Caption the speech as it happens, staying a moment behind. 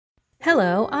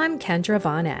Hello, I'm Kendra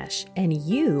Von Esch, and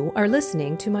you are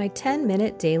listening to my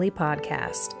 10-minute daily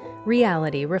podcast,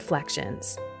 Reality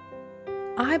Reflections.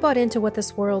 I bought into what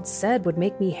this world said would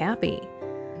make me happy.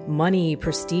 Money,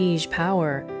 prestige,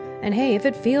 power. And hey, if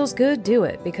it feels good, do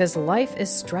it, because life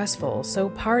is stressful, so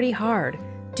party hard.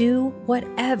 Do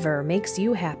whatever makes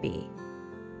you happy.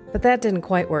 But that didn't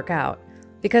quite work out,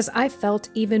 because I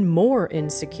felt even more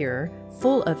insecure,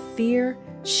 full of fear,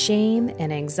 shame,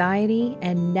 and anxiety,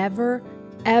 and never,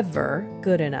 ever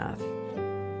good enough.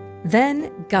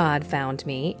 Then God found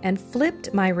me and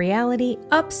flipped my reality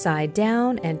upside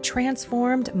down and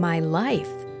transformed my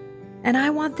life. And I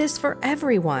want this for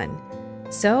everyone.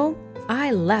 So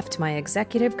I left my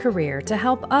executive career to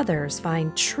help others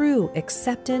find true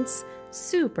acceptance,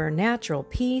 supernatural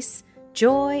peace,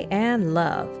 joy, and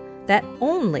love that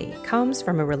only comes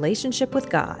from a relationship with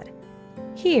God.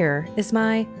 Here is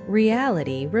my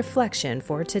reality reflection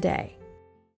for today.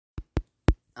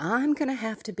 I'm going to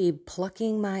have to be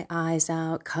plucking my eyes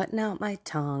out, cutting out my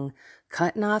tongue,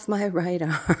 cutting off my right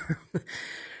arm,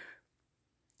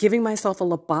 giving myself a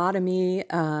lobotomy,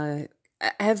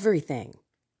 everything.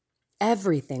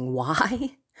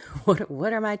 Why?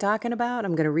 What am I talking about?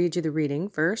 I'm going to read you the reading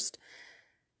first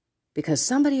because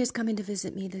somebody is coming to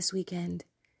visit me this weekend,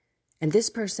 and this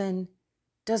person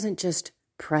doesn't just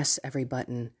press every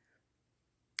button.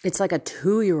 It's like a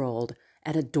 2-year-old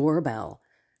at a doorbell,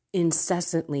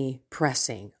 incessantly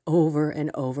pressing over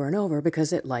and over and over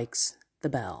because it likes the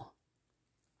bell.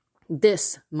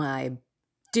 This, my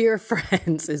dear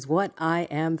friends, is what I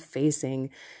am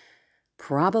facing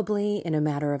probably in a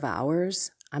matter of hours.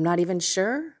 I'm not even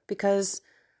sure because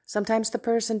sometimes the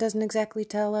person doesn't exactly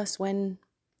tell us when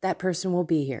that person will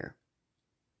be here.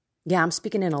 Yeah, I'm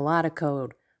speaking in a lot of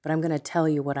code, but I'm going to tell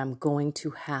you what I'm going to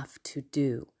have to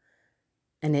do.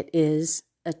 And it is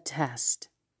a test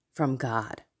from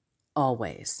God.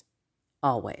 Always.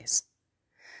 Always.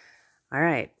 All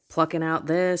right, plucking out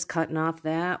this, cutting off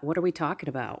that. What are we talking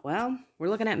about? Well, we're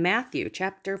looking at Matthew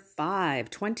chapter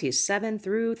 5, 27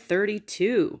 through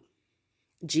 32.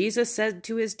 Jesus said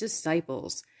to his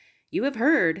disciples, "You have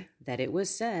heard that it was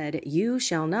said, 'You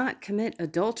shall not commit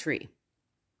adultery.'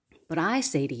 But I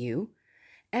say to you,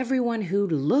 everyone who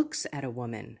looks at a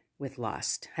woman with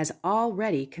lust has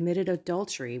already committed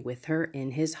adultery with her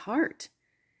in his heart.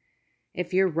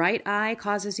 If your right eye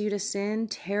causes you to sin,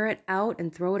 tear it out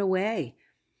and throw it away.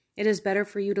 It is better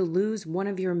for you to lose one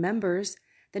of your members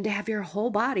than to have your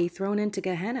whole body thrown into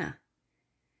Gehenna.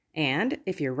 And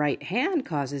if your right hand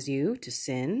causes you to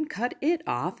sin, cut it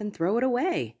off and throw it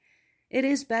away. It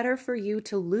is better for you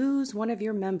to lose one of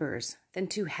your members than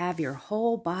to have your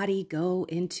whole body go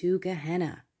into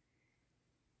Gehenna.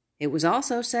 It was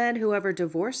also said, whoever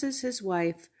divorces his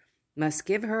wife must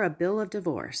give her a bill of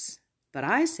divorce. But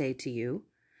I say to you,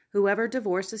 whoever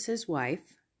divorces his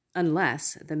wife,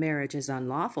 unless the marriage is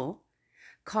unlawful,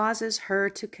 causes her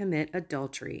to commit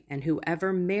adultery, and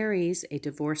whoever marries a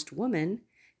divorced woman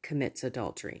commits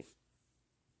adultery."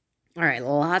 All right,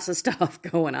 lots of stuff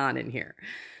going on in here.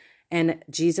 And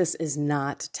Jesus is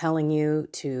not telling you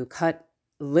to cut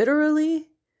literally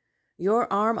your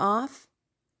arm off,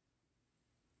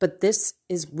 but this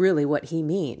is really what he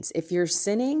means. If you're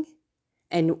sinning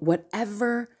and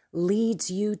whatever leads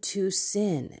you to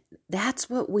sin, that's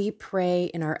what we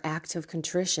pray in our act of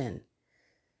contrition.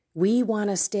 We want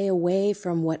to stay away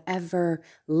from whatever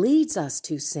leads us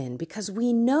to sin because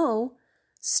we know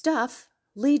stuff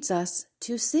leads us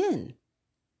to sin.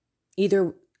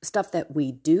 Either stuff that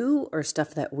we do or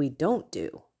stuff that we don't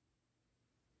do.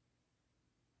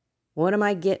 What am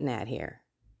I getting at here?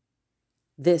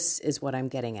 This is what I'm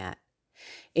getting at.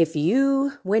 If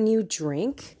you, when you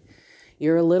drink,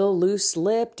 you're a little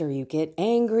loose-lipped or you get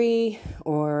angry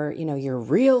or, your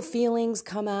real feelings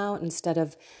come out instead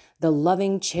of the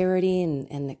loving charity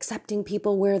and accepting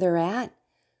people where they're at,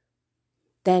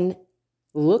 then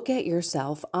look at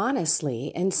yourself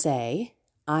honestly and say,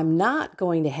 I'm not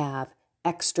going to have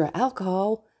extra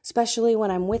alcohol, especially when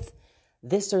I'm with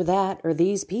this or that or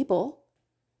these people,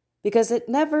 because it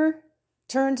never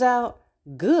turns out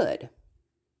good.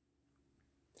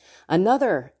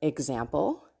 Another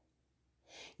example,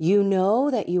 you know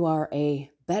that you are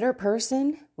a better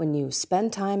person when you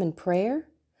spend time in prayer,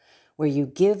 where you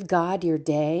give God your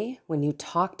day, when you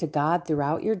talk to God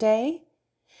throughout your day,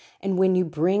 and when you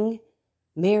bring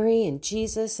Mary and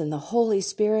Jesus and the Holy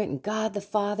Spirit and God the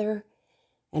Father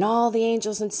and all the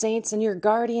angels and saints and your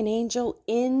guardian angel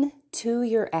into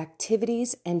your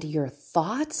activities and your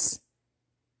thoughts.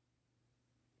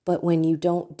 But when you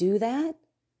don't do that,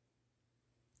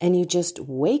 and you just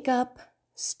wake up,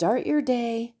 start your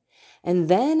day, And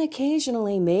then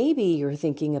occasionally, maybe you're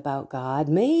thinking about God.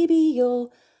 Maybe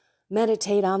you'll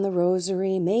meditate on the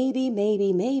rosary. Maybe.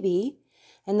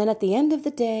 And then at the end of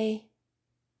the day,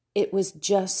 it was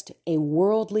just a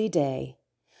worldly day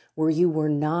where you were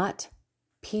not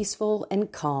peaceful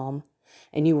and calm,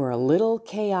 and you were a little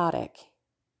chaotic.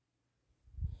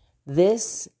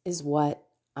 This is what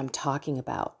I'm talking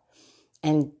about.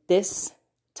 And this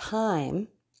time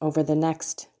over the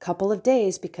next couple of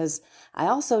days, because I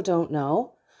also don't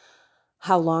know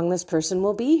how long this person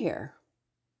will be here.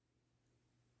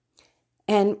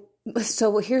 And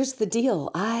so here's the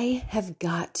deal. I have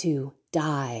got to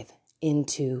dive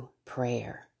into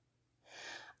prayer.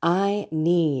 I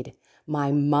need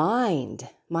my mind,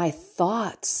 my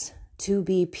thoughts to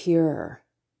be pure.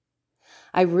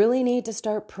 I really need to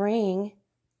start praying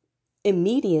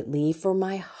immediately for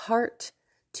my heart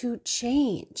to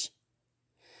change.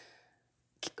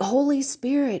 Holy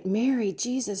Spirit, Mary,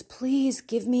 Jesus, please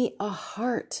give me a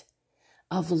heart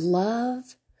of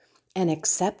love and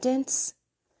acceptance,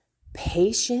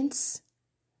 patience,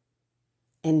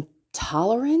 and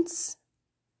tolerance.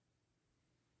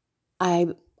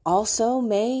 I also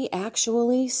may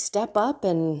actually step up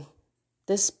and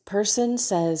this person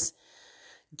says,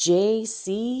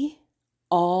 JC,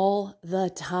 all the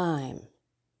time.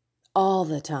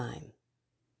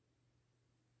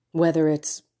 Whether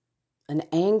it's an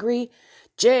angry,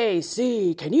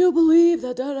 JC, can you believe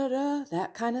the da-da-da,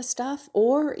 that kind of stuff,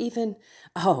 or even,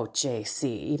 oh, JC,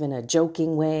 even a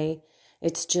joking way.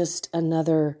 It's just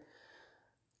another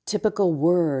typical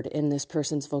word in this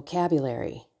person's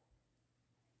vocabulary.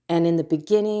 And in the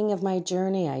beginning of my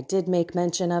journey, I did make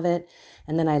mention of it,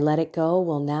 and then I let it go.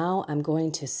 Well, now I'm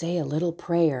going to say a little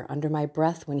prayer under my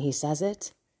breath when he says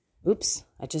it. Oops,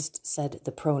 I just said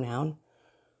the pronoun.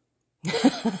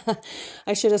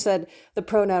 I should have said the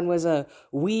pronoun was a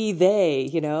we, they,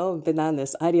 been on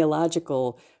this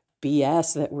ideological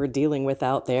BS that we're dealing with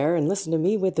out there. And listen to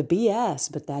me with the BS,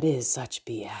 but that is such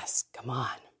BS. Come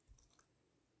on.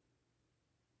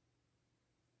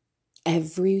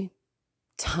 Every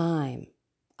time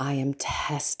I am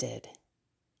tested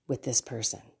with this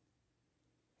person,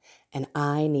 and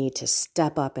I need to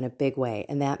step up in a big way,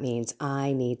 and that means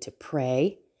I need to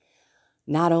pray,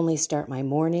 not only start my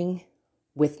morning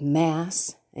with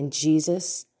Mass and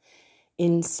Jesus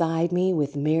inside me,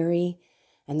 with Mary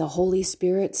and the Holy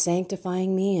Spirit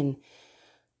sanctifying me and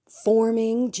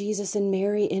forming Jesus and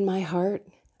Mary in my heart.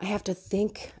 I have to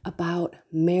think about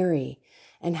Mary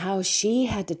and how she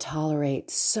had to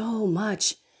tolerate so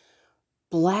much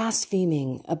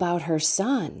blaspheming about her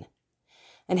son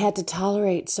and had to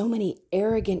tolerate so many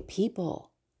arrogant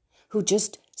people who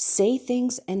just say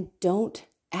things and don't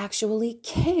actually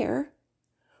care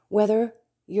whether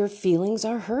your feelings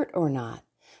are hurt or not.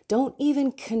 Don't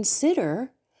even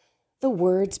consider the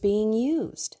words being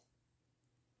used.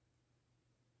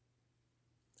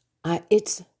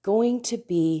 It's going to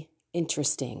be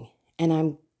interesting, and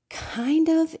I'm kind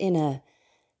of in a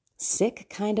sick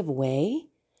kind of way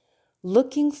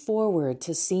looking forward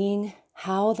to seeing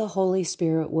how the Holy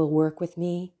Spirit will work with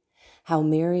me, how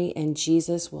Mary and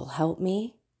Jesus will help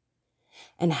me,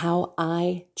 and how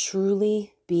I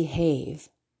truly behave,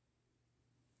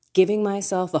 giving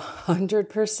myself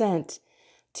 100%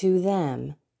 to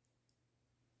them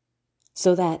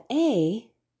so that A,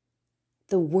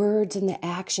 the words and the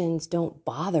actions don't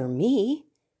bother me,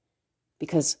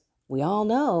 because we all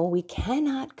know we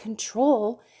cannot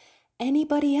control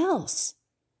anybody else.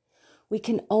 We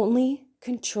can only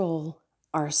control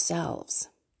ourselves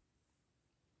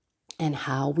and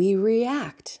how we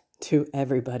react to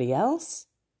everybody else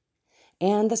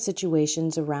and the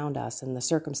situations around us and the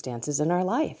circumstances in our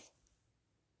life.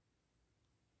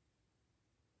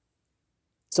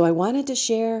 So I wanted to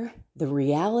share the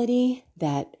reality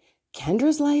that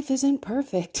Kendra's life isn't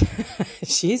perfect.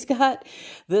 She's got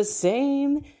the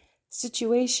same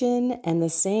situation and the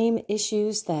same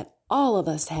issues that all of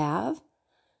us have.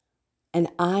 And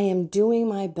I am doing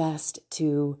my best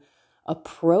to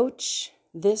approach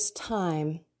this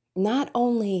time not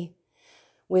only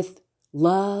with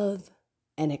love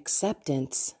and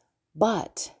acceptance,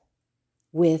 but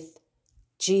with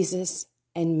Jesus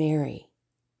and Mary.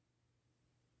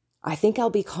 I think I'll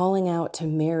be calling out to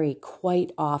Mary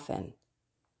quite often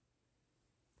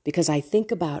because I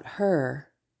think about her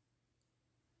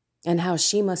and how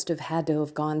she must have had to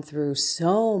have gone through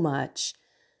so much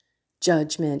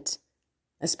judgment,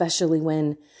 especially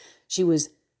when she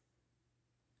was,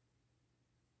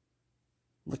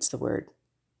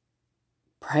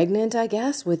 pregnant, I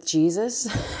guess, with Jesus.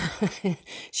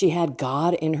 She had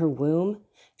God in her womb.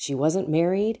 She wasn't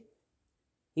married.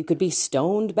 You could be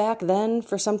stoned back then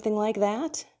for something like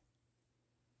that.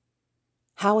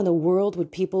 How in the world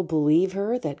would people believe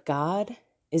her that God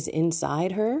is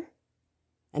inside her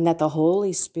and that the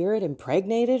Holy Spirit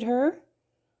impregnated her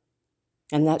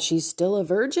and that she's still a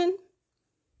virgin?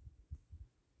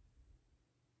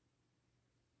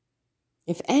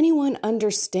 If anyone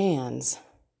understands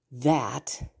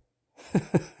that,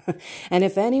 and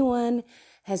if anyone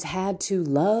has had to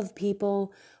love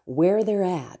people where they're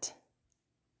at,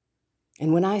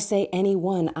 and when I say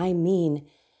anyone, I mean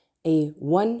a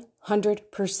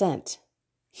 100%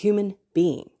 human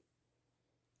being.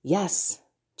 Yes,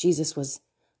 Jesus was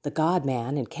the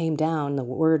God-man and came down, the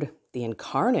Word, the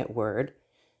incarnate Word,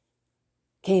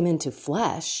 came into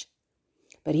flesh,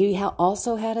 but he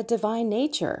also had a divine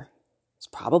nature. It's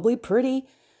probably pretty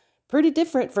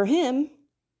different for him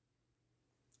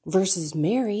versus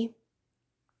Mary,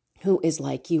 who is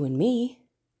like you and me.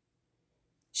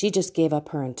 She just gave up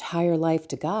her entire life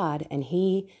to God, and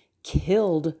he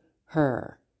killed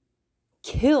her.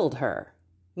 Killed her,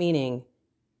 meaning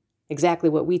exactly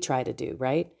what we try to do,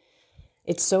 right?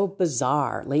 It's so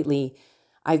bizarre. Lately,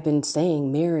 I've been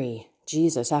saying, Mary,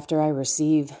 Jesus, after I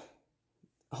receive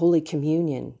Holy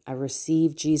Communion, I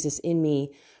receive Jesus in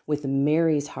me with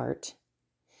Mary's heart.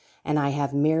 And I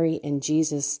have Mary and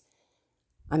Jesus.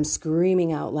 I'm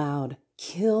screaming out loud,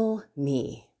 kill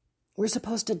me. We're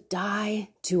supposed to die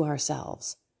to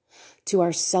ourselves, to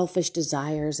our selfish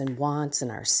desires and wants and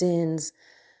our sins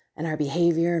and our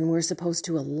behavior. And we're supposed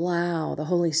to allow the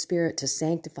Holy Spirit to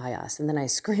sanctify us. And then I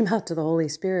scream out to the Holy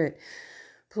Spirit,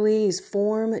 please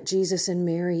form Jesus and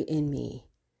Mary in me.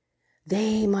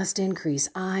 They must increase,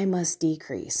 I must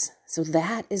decrease. So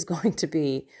that is going to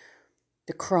be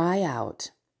the cry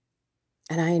out.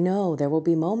 And I know there will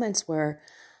be moments where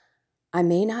I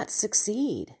may not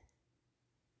succeed.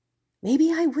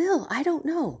 Maybe I will. I don't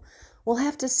know. We'll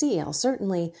have to see. I'll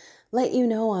certainly let you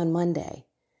know on Monday.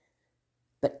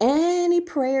 But any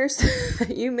prayers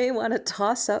that you may want to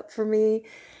toss up for me,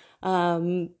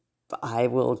 I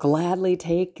will gladly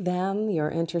take them. Your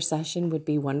intercession would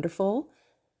be wonderful.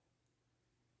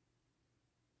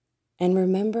 And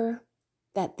remember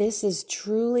that this is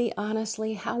truly,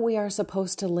 honestly, how we are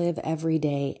supposed to live every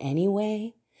day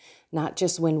anyway, not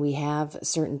just when we have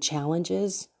certain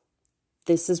challenges.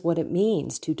 This is what it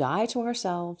means to die to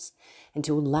ourselves and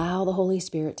to allow the Holy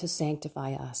Spirit to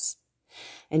sanctify us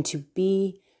and to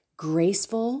be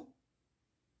graceful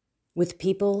with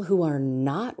people who are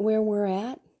not where we're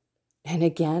at. And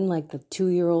again, like the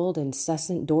 2-year-old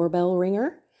incessant doorbell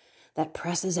ringer that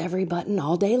presses every button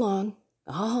all day long,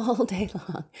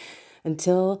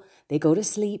 until they go to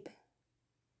sleep.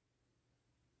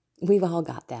 We've all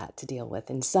got that to deal with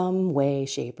in some way,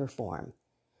 shape, or form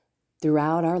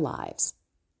throughout our lives.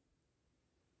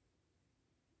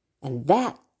 And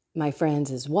that, my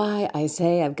friends, is why I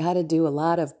say I've got to do a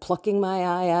lot of plucking my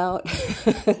eye out,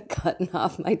 cutting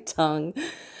off my tongue,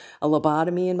 a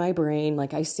lobotomy in my brain.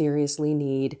 Like, I seriously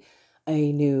need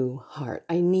a new heart.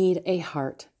 I need a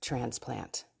heart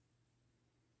transplant.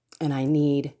 And I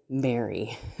need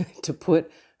Mary to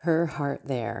put her heart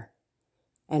there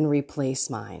and replace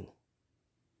mine.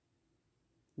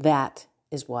 That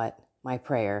is what my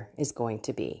prayer is going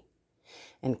to be.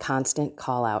 And constant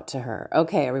call out to her.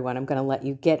 Okay, everyone, I'm going to let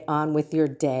you get on with your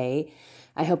day.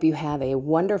 I hope you have a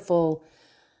wonderful,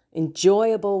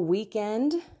 enjoyable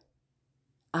weekend.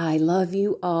 I love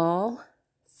you all.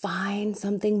 Find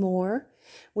something more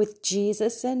with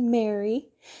Jesus and Mary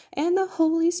and the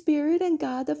Holy Spirit and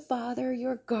God the Father,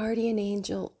 your guardian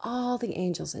angel, all the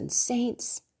angels and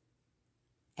saints.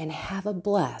 And have a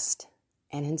blessed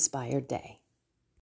and inspired day.